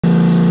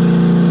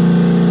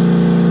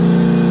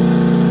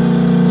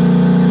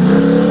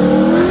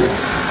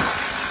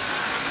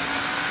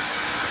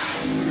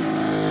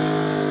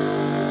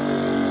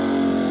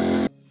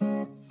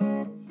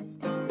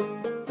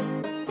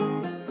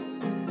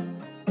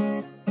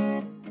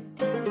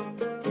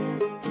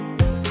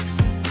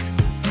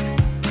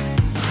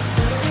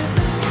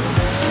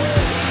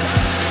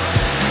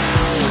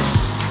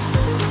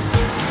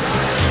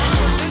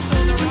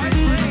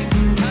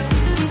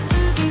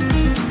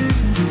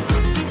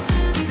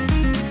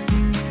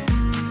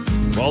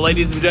Well,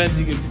 ladies and gents,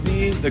 you can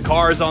see the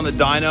car is on the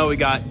dyno. We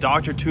got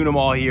Dr. Tune 'em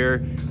all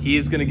here.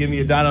 He's gonna give me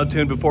a dyno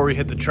tune before we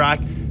hit the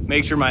track.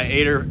 Make sure my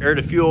air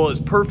to fuel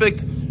is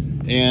perfect,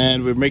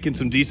 and we're making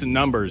some decent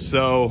numbers.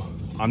 So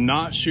I'm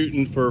not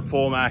shooting for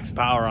full max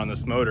power on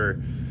this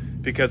motor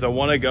because I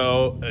wanna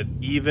go an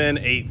even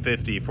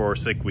 850 for a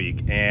sick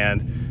week.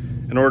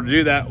 And in order to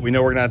do that, we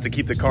know we're gonna have to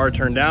keep the car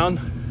turned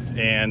down,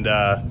 and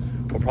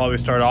we'll probably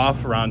start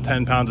off around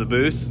 10 pounds of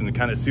boost and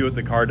kind of see what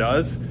the car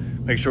does.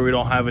 Make sure we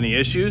don't have any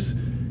issues,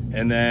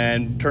 and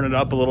then turn it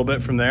up a little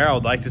bit from there. I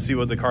would like to see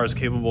what the car is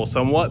capable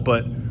somewhat,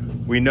 but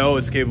we know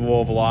it's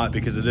capable of a lot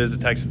because it is a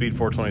tech speed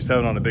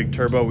 427 on a big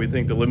turbo. We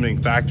think the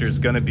limiting factor is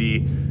gonna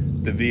be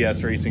the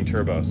VS Racing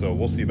turbo. So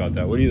we'll see about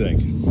that. What do you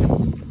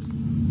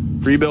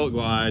think? Pre-built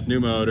glide, new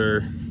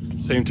motor,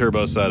 same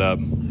turbo setup.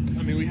 I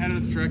mean, we had it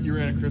at the track you were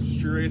at a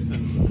Christmas tree race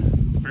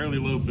and fairly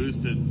low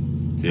boosted.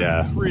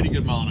 Yeah. Pretty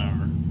good mile an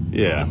hour.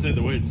 Yeah. So I'd say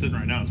the way it's sitting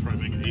right now, it's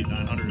probably making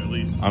 800-900 at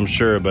least. I'm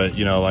sure, but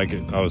you know, like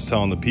I was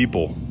telling the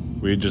people,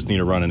 we just need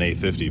to run an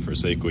 850 for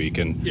sake week.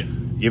 And yeah,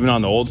 even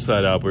on the old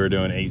setup, we were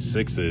doing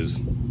 8.6s.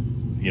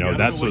 You know,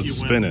 that's what's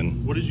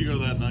spinning. What did you go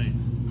that night?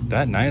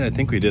 That night, I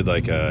think we did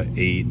like a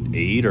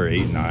 8.8 or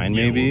 8.9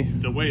 maybe.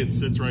 Well, the way it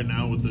sits right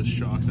now with the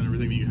shocks and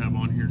everything that you have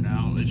on here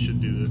now, it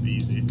should do it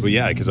easy. Well,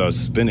 yeah, because I was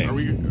spinning. Are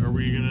we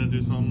gonna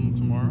do something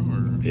tomorrow?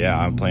 Or? Yeah,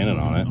 I'm planning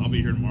on it. I'll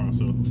be here tomorrow,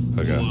 so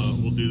okay.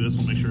 We'll do this.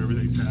 We'll make sure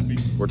everything's happy.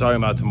 We're talking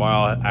about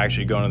tomorrow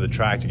actually going to the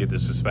track to get the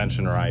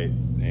suspension right,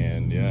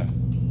 and yeah,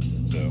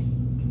 so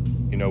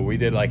you know, we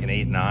did like an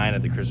 8.9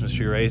 at the Christmas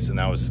tree race, and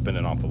that was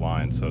spinning off the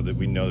line. So that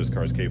we know this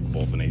car is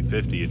capable of an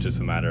 850. It's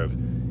just a matter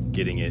of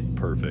getting it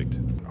perfect.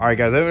 All right,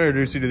 guys, I haven't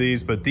introduced you to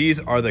these, but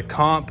these are the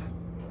Comp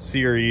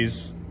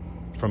series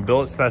from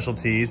Billet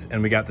Specialties,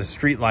 and we got the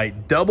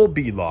Streetlight double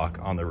bead lock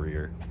on the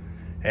rear.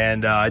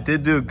 And I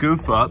did do a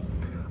goof up.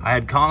 I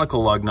had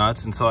conical lug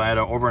nuts, and so I had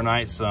to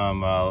overnight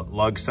some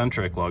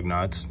lug-centric lug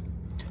nuts,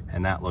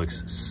 and that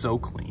looks so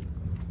clean.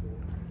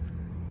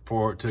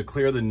 To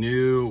clear the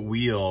new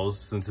wheels,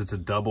 since it's a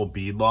double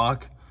bead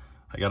lock,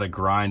 I gotta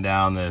grind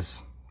down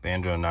this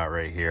banjo nut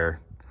right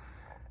here,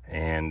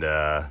 and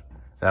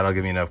that'll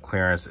give me enough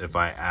clearance if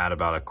I add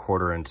about a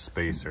 1/4 inch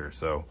spacer.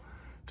 So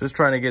just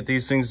trying to get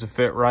these things to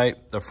fit right.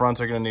 The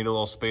fronts are gonna need a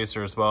little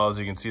spacer as well. As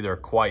you can see, they're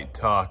quite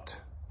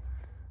tucked,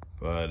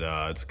 but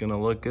it's gonna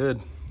look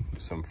good.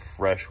 Some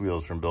fresh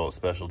wheels from Billet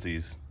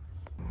Specialties.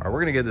 All right,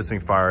 we're gonna get this thing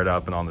fired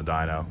up and on the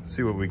dyno,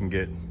 see what we can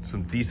get,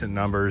 some decent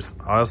numbers.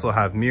 I also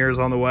have mirrors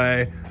on the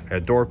way, I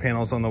had door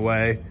panels on the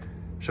way.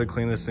 Should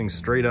clean this thing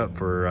straight up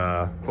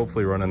for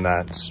hopefully running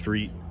that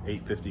street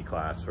 850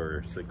 class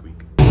for sick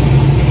week.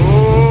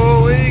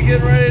 Oh, we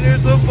getting ready to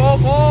do some full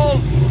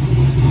pulls.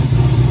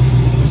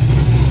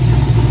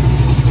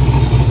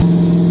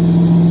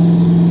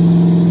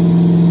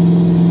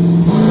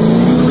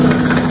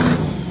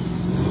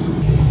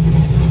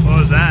 What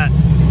was that?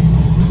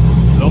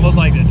 It's almost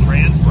like a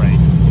trans brake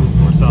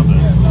or something.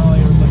 Yeah, it's not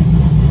like it was like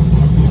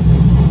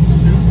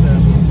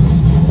two-step.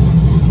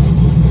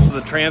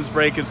 The trans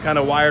brake is kind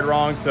of wired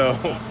wrong, so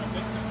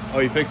oh,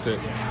 you fixed it.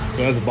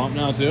 So it has a bump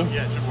now too?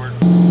 Yeah, it should work.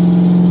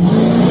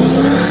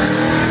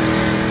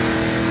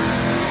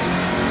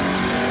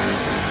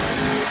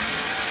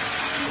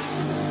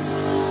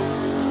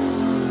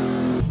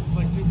 It's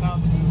like 2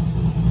 pounds of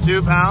boost.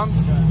 2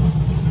 pounds? Yeah.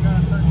 We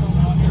gotta turn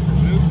something on here for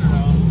boost or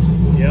no?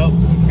 Yep.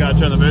 Gotta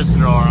turn the boost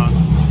controller on.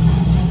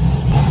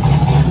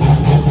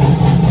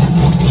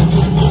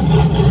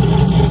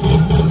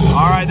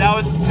 All right, that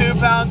was 2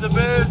 pounds of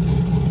boost,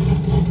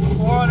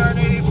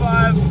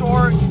 485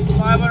 torque,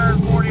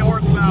 540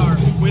 horsepower.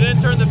 We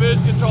didn't turn the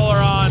boost controller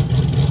on.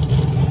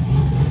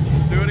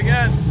 Let's do it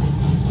again.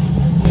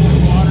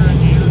 Water and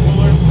heater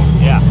cooler?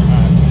 Yeah. All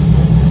right.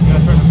 You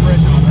gotta turn the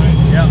fridge on, right?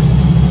 Yep.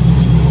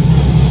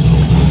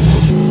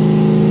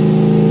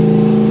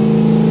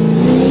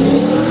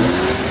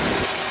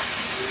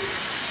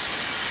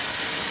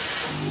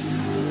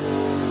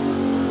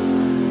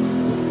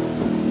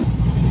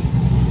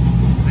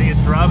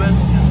 Rubbing?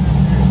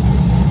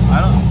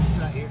 I don't know.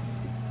 Right here.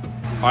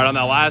 All right, on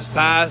that last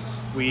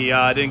pass, we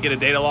didn't get a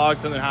data log.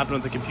 Something happened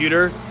with the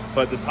computer,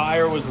 but the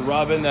tire was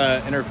rubbing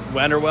the inner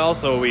fender well,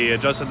 so we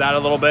adjusted that a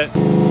little bit.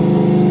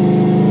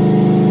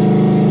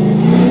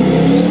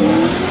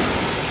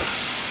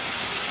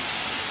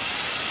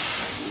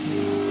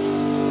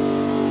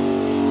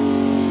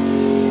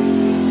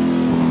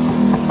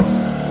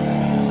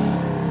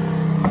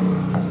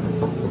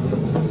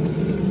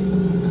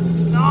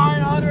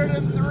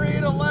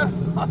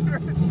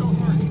 1100 torque.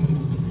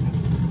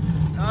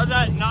 How's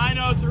that?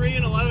 903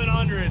 and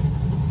 1100.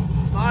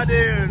 My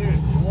dude.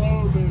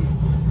 Low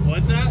boost.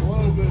 What's that?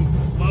 Low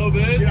boost. Low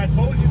boost? Dude, I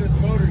told you this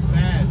motor's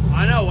bad.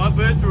 I know. What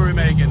boost were we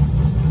making?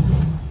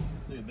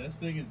 Dude, this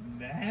thing is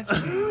nasty.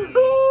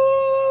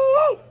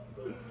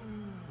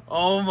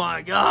 Oh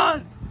my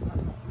God.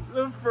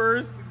 The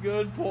first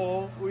good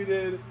pull, we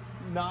did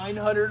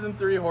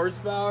 903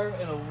 horsepower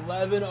and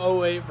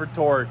 1108 for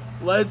torque.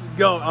 Let's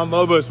go. On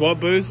low boost. What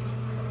boost?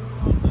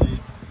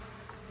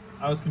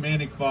 I was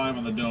commanding 5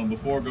 on the dome.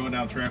 Before going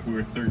down track, we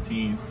were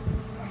 13.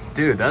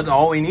 Dude, that's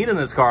all we need in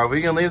this car. If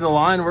we can leave the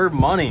line, we're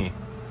money.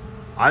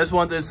 I just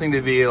want this thing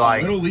to be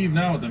like... It'll leave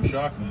now with them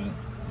shocks in it.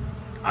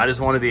 I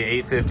just want to be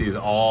 850s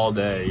all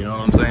day. You know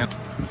what I'm saying?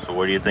 So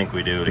what do you think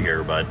we do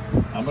here, bud?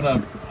 I'm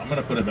gonna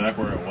put it back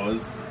where it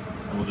was,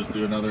 and we'll just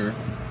do another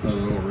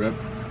little rip.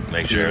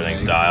 Make sure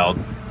everything's dialed.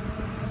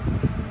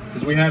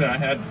 Because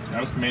I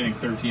was commanding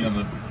 13 on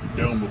the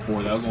dome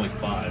before. That was only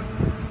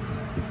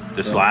 5.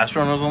 This last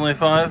one was only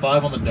 5?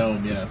 5 on the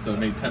dome, yeah. So it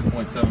made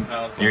 10.7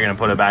 pounds. You're gonna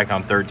put it back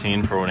on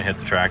 13 for when it hit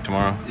the track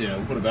tomorrow? Yeah,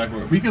 we'll put it back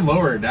where we can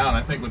lower it down.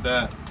 I think with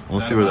that.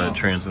 We'll see where the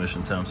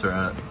transmission temps are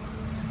at.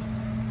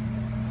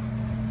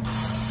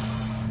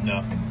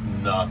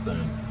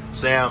 Nothing.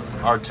 Sam,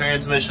 our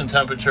transmission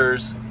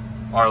temperatures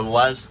are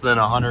less than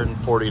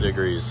 140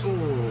 degrees.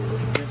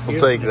 We'll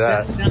take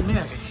that. Sound to me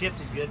like it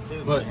shifted good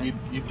too. But you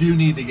do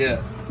need to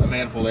get a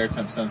manifold air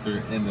temp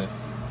sensor in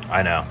this.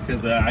 I know.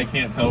 Because I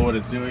can't tell what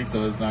it's doing,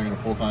 so it's not going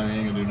to pull time. It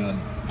ain't going to do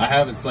nothing. I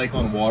have it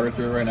cycling water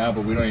through it right now,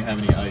 but we don't even have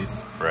any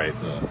ice. Right.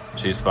 So.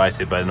 She's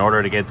spicy, but in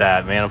order to get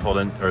that manifold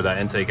or that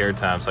intake air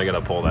temps, I got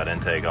to pull that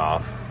intake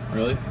off.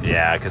 Really?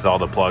 Yeah, because all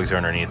the plugs are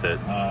underneath it.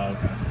 Okay.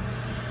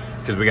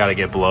 Because we got to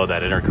get below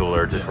that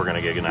intercooler if we're going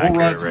to get an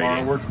accurate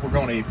rating. We're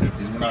going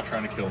 850s. We're not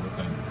trying to kill the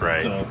thing.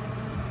 Right. So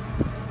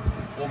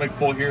we'll make a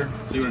pull here,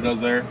 see what it does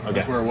there. Okay.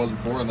 That's where it was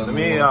before. And then Let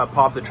me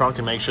pop the trunk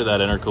and make sure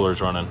that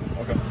intercooler's running.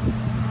 Okay.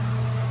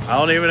 I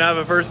don't even have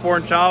a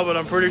firstborn child, but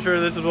I'm pretty sure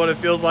this is what it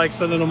feels like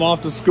sending them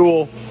off to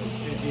school.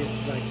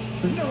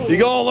 You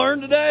gonna learn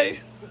today?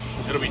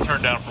 It'll be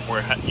turned down from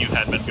where you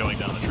had been going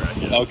down the track.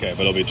 Yeah. Okay,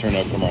 but it'll be turned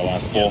up from our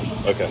last pull.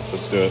 Yeah. Okay,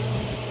 let's do it.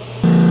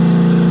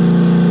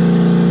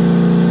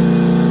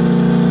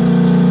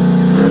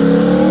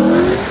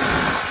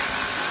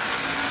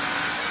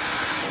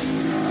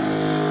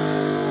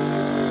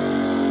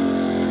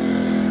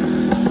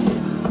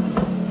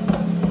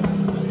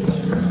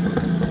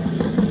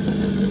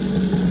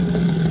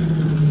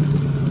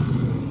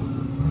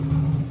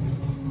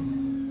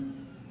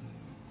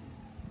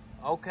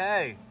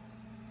 Okay,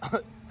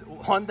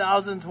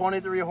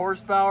 1,023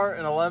 horsepower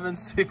and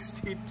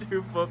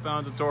 1,162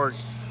 foot-pounds of torque.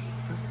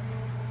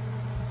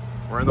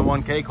 We're in the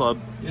 1K club.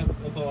 Yep,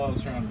 that's all I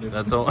was trying to do.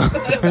 That's all.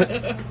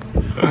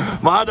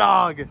 My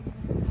dog.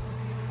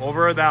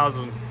 Over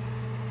 1,000.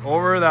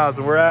 Over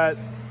 1,000. We're at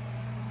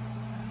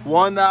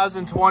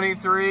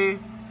 1,023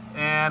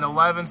 and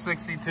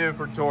 1,162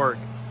 for torque.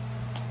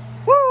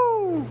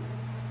 Woo!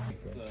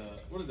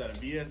 What is that, a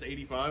BS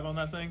 85 on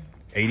that thing?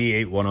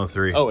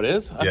 88,103. Oh, it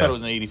is? I Yeah. thought it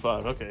was an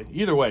 85. Okay.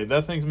 Either way,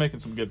 that thing's making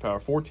some good power.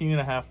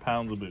 14.5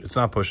 pounds of boost. It's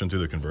not pushing through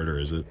the converter,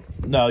 is it?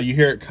 No, you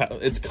hear it.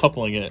 It's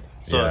coupling it.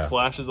 So Yeah. it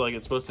flashes like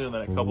it's supposed to, and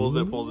then it couples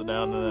it, pulls it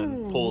down, and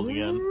then pulls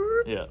again.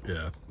 Yeah.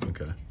 Yeah,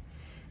 okay.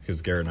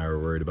 Because Garrett and I were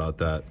worried about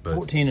that. But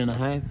 14 and a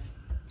half.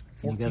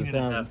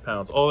 14.5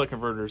 pounds. All that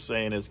converter is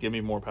saying is, give me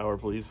more power,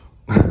 please.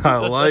 I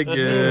like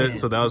it.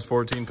 So that was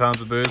 14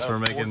 pounds of boost. We're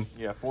making...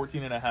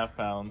 14.5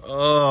 pounds.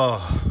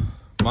 Oh,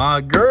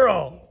 my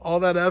girl.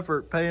 All that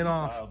effort paying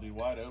off. I'll be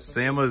wide open.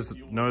 Sam was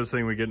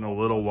noticing we're getting a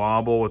little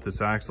wobble with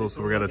this axle,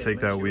 so we got to take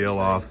that wheel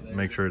off,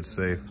 make sure it's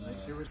safe.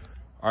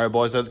 All right,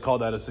 boys, let's call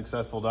that a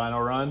successful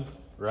dyno run,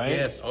 right?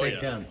 Yes, Oh, big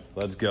yeah. time.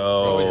 Let's It's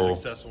always go.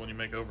 successful when you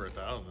make over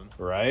 1,000.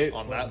 Right?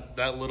 On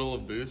that little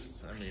of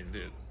boost, I mean,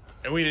 dude.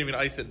 And we didn't even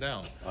ice it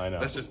down. I know.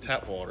 That's just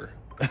tap water.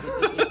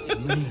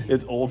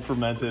 It's old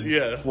fermented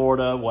Yeah.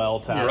 Florida well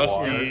tap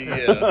Rusty,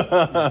 water.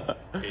 yeah.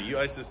 Yeah, you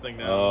ice this thing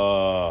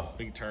down.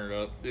 We can turn it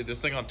up. Dude,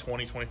 this thing on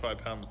 20, 25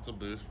 pounds of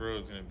boost, bro,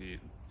 is going to be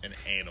an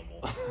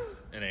animal.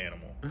 An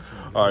animal.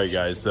 All right,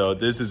 guys, so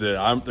this is it.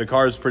 The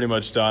car's pretty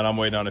much done. I'm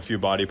waiting on a few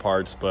body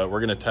parts, but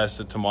we're going to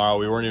test it tomorrow.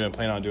 We weren't even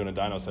planning on doing a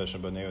dyno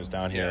session, but Nate was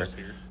down here. I was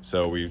here.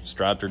 So we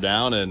strapped her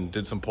down and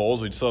did some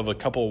pulls. We still have a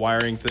couple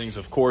wiring things,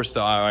 of course,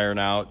 to iron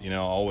out, you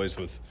know, always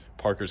with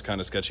Parker's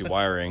kind of sketchy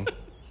wiring.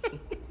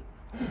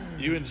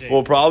 You and James.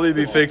 We'll probably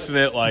be fixing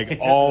it like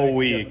all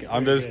week.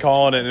 I'm just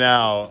calling it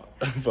now.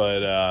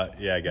 But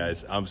yeah,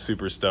 guys, I'm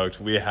super stoked.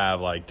 We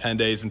have like 10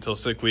 days until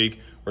sick week.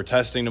 We're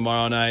testing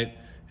tomorrow night,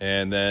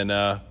 and then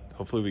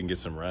hopefully we can get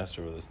some rest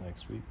over this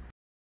next week.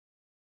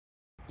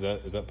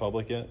 Is that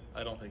public yet?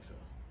 I don't think so.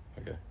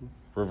 Okay.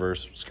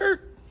 Reverse.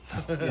 Skirt.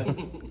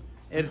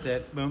 Edit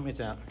that. Boom, it's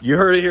out. You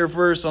heard it here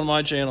first on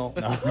my channel.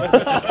 No.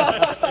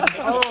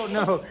 Oh,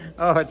 no.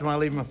 Oh, that's why I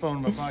leave my phone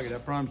in my pocket. I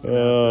promised you.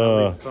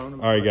 All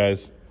right,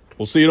 guys.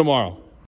 We'll see you tomorrow.